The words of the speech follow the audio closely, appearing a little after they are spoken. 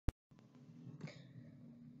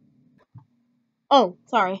Oh,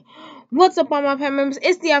 sorry. What's up, all my pet members?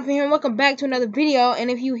 It's the Alpha here, and welcome back to another video.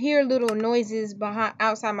 And if you hear little noises behind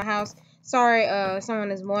outside my house, sorry,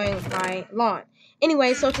 someone is mowing my lawn.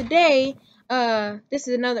 Anyway, so today, this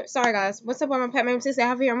is another. Sorry, guys. What's up, all my pet members? It's the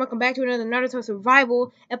Alpha here, and welcome back to another Naruto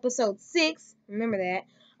Survival episode 6. Remember that.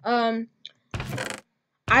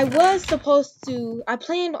 I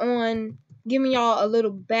planned on giving y'all a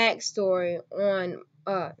little backstory on,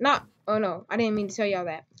 oh no, I didn't mean to tell y'all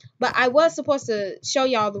that. But I was supposed to show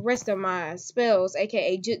y'all the rest of my spells,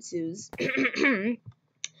 aka jutsus.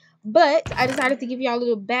 But I decided to give y'all a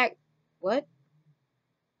little what?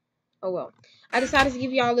 Oh well. I decided to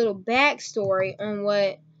give y'all a little backstory on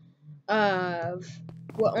what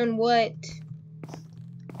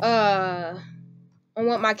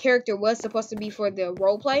my character was supposed to be for the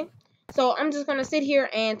roleplay. So I'm just gonna sit here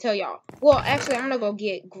and tell y'all. Well, actually, I'm gonna go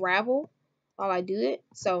get gravel while I do it.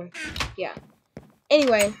 So, yeah.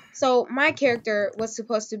 Anyway, so my character was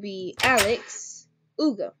supposed to be Alex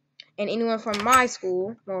Uga, and anyone from my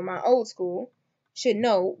school or my old school should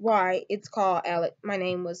know why it's called Alex. My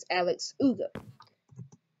name was Alex Uga.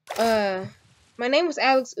 My name was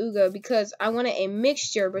Alex Uga because I wanted a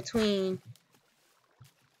mixture between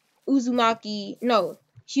Hyuga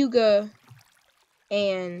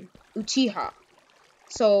and Uchiha.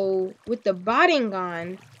 So with the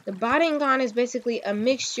Baringan is basically a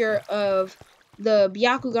mixture of the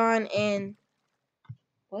Byakugan and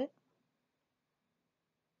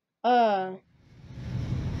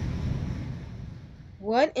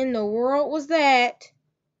what in the world was that?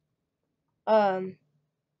 The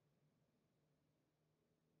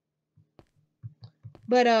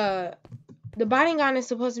Baringan is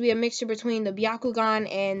supposed to be a mixture between the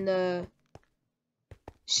Byakugan and the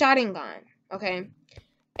Sharingan, okay?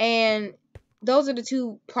 And those are the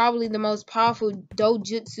two probably the most powerful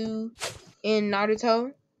dojutsu in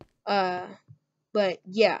Naruto. But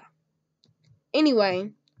yeah.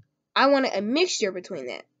 Anyway, I wanted a mixture between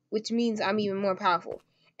that, which means I'm even more powerful.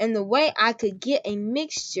 And the way I could get a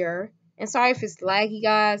mixture, and sorry if it's laggy,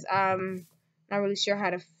 guys, I'm not really sure how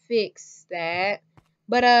to fix that.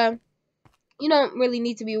 But you don't really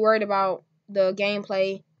need to be worried about the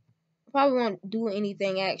gameplay. Probably won't do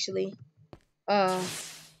anything actually.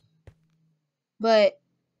 But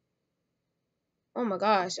oh my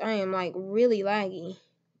gosh, I am like really laggy.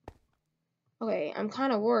 Okay, I'm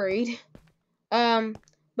kind of worried.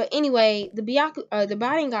 But anyway, the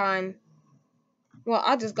Baringan. Well,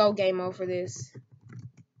 I'll just go game mode for this.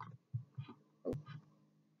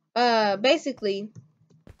 Basically,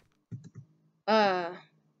 if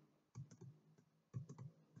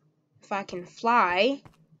I can fly.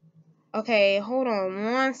 Okay, hold on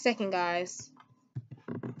 1 second, guys.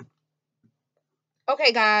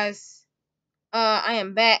 Okay, guys. I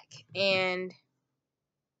am back, and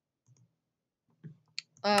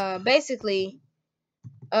basically,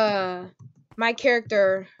 my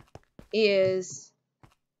character is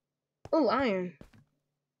iron.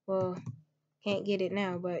 Well, can't get it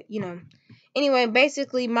now, but you know. Anyway,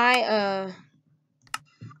 basically my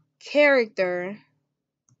character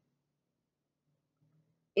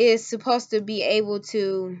is supposed to be able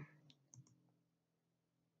to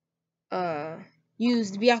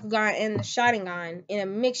use the Byakugan and the Sharingan in a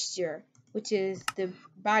mixture, which is the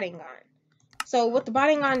Baringan. So what the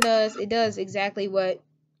Baringan does, it does exactly what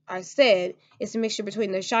I said. It's a mixture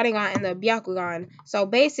between the Sharingan and the Byakugan. So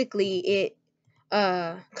basically it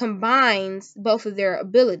combines both of their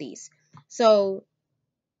abilities. So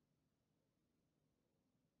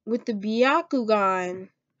with the Byakugan,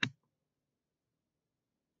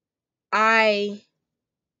 I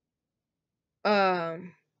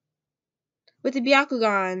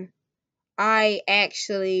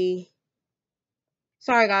actually,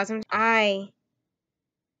 sorry guys, I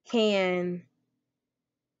can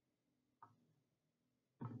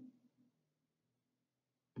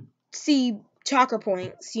see chakra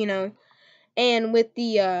points, you know. And with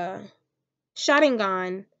the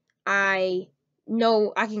Sharingan, I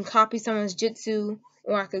know I can copy someone's jutsu,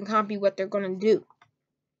 or I can copy what they're gonna do.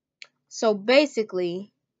 So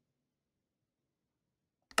basically,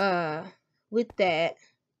 with that,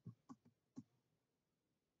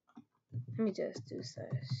 let me just do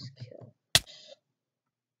 /kill.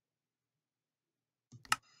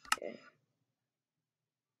 Okay.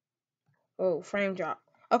 Oh, frame drop.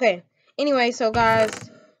 Okay. Anyway, so guys,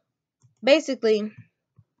 basically,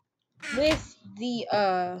 with the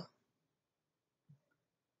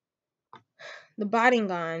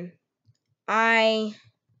Baringan, I'm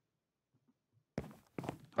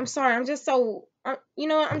sorry, I'm just so, you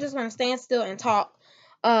know what, I'm just gonna stand still and talk.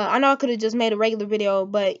 I know I could have just made a regular video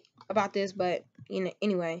about this, but you know,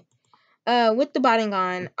 anyway. with the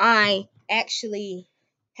Baringan, I actually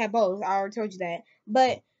had both. I already told you that.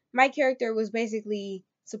 But my character was basically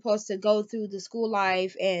supposed to go through the school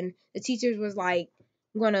life, and the teachers was like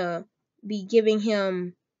gonna be giving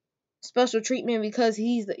him special treatment because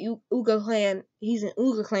he's the Uga clan. He's an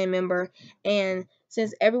Uga clan member, and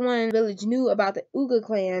since everyone in the village knew about the Uga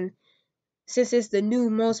clan, since it's the new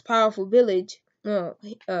most powerful clan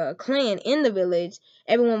in the village,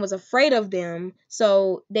 everyone was afraid of them,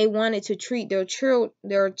 so they wanted to treat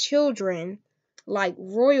their children like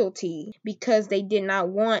royalty because they did not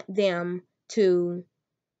want them to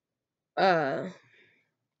uh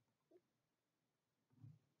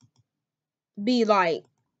be like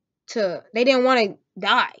they didn't want to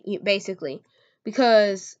die basically,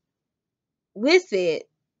 because with it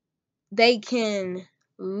they can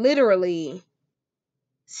literally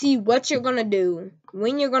see what you're gonna do,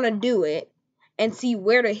 when you're gonna do it, and see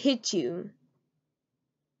where to hit you.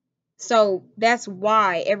 So that's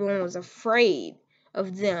why everyone was afraid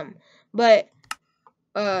of them. But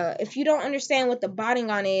if you don't understand what the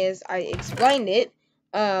Baringan is, I explained it.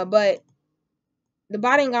 But the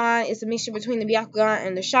Baringan is a mixture between the Byakugan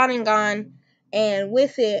and the Sharingan, and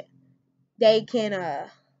with it, they can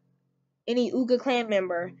any Uga clan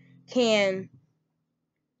member can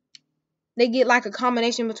they get like a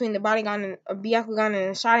combination between the Baringan and Byakugan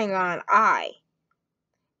and the Sharingan eye,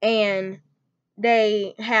 and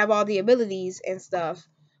they have all the abilities and stuff.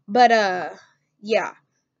 But yeah.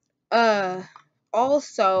 Uh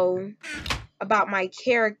Also about my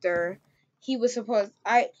character, he was supposed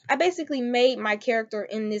I basically made my character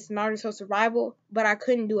in this Naruto survival, but I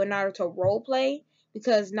couldn't do a Naruto roleplay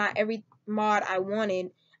because not every mod I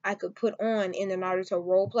wanted I could put on in the Naruto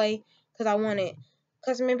roleplay, because I wanted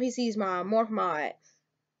custom NPCs mod, morph mod.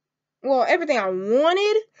 Well, everything I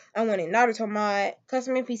wanted Naruto mod,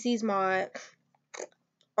 custom NPCs mod,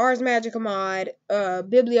 Ars Magica mod,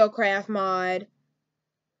 Bibliocraft mod,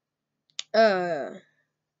 uh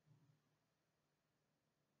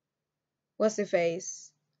what's the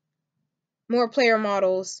face? More player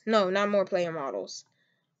models. No, not more player models.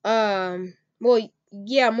 Well,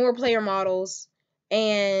 yeah, more player models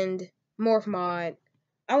and morph mod.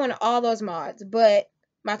 I want all those mods, but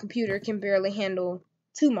my computer can barely handle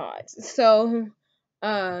 2 mods. So,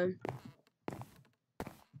 I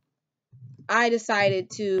decided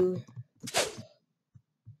to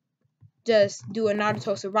just do a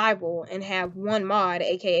Naruto survival and have 1 mod,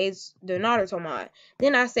 aka the Naruto mod.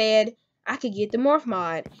 Then I said I could get the morph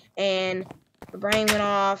mod, and my brain went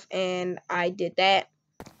off, and I did that,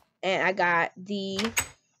 and I got the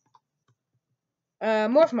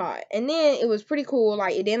morph mod, and then it was pretty cool.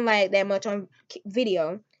 Like, it didn't lag that much on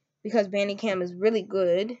video because Bandicam is really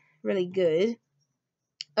good, really good.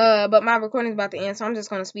 But my recording is about to end, so I'm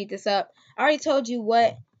just gonna speed this up. I already told you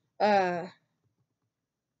what I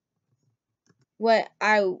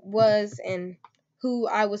was and who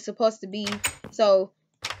I was supposed to be. So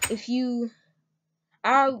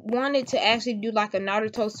I wanted to actually do like a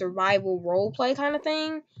Naruto survival roleplay kind of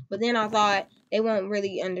thing, but then I thought they won't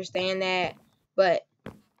really understand that. But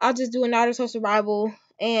I'll just do a Naruto survival.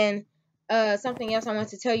 And something else I want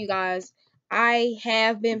to tell you guys, I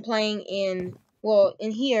have been playing in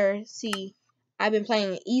here, see, I've been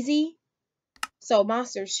playing easy, so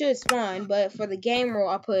monsters should spawn, but for the game rule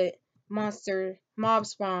I put mob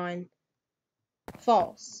spawn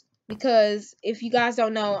false, because if you guys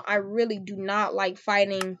don't know, I really do not like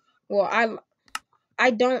fighting. Well, I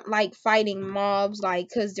don't like fighting mobs, like,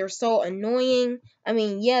 because they're so annoying. I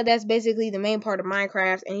mean, yeah, that's basically the main part of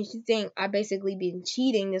Minecraft, and if you think I basically been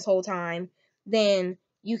cheating this whole time, then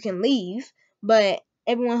you can leave. But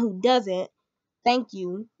everyone who doesn't, thank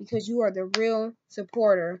you, because you are the real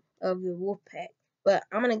supporter of the Wolfpack. But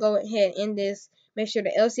I'm going to go ahead and end this. Make sure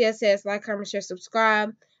to LCSS, like, comment, share,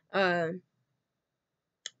 subscribe. I'm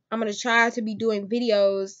going to try to be doing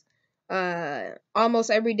videos almost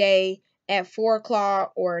every day at 4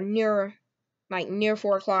 o'clock or near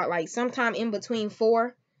 4 o'clock, like sometime in between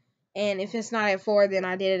 4. And if it's not at 4, then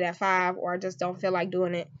I did it at 5, or I just don't feel like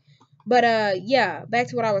doing it. But yeah, back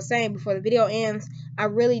to what I was saying before the video ends. I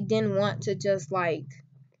really didn't want to just like,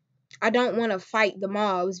 I don't want to fight the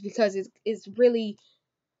mobs because it's really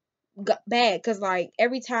bad, because like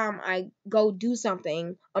every time I go do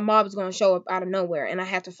something, a mob is going to show up out of nowhere and I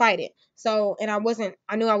have to fight it. So, and I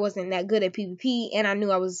knew I wasn't that good at PvP, and I knew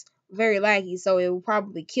I was very laggy, so it would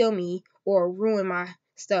probably kill me or ruin my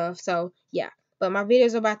stuff. So yeah, but my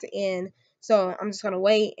video's about to end, so I'm just gonna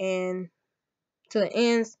wait and till it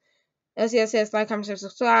ends. LCSS, like, comment, share,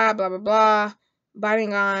 subscribe, blah blah blah.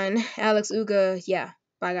 Baringan, Alex Uga, yeah,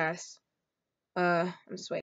 bye guys. I'm just waiting.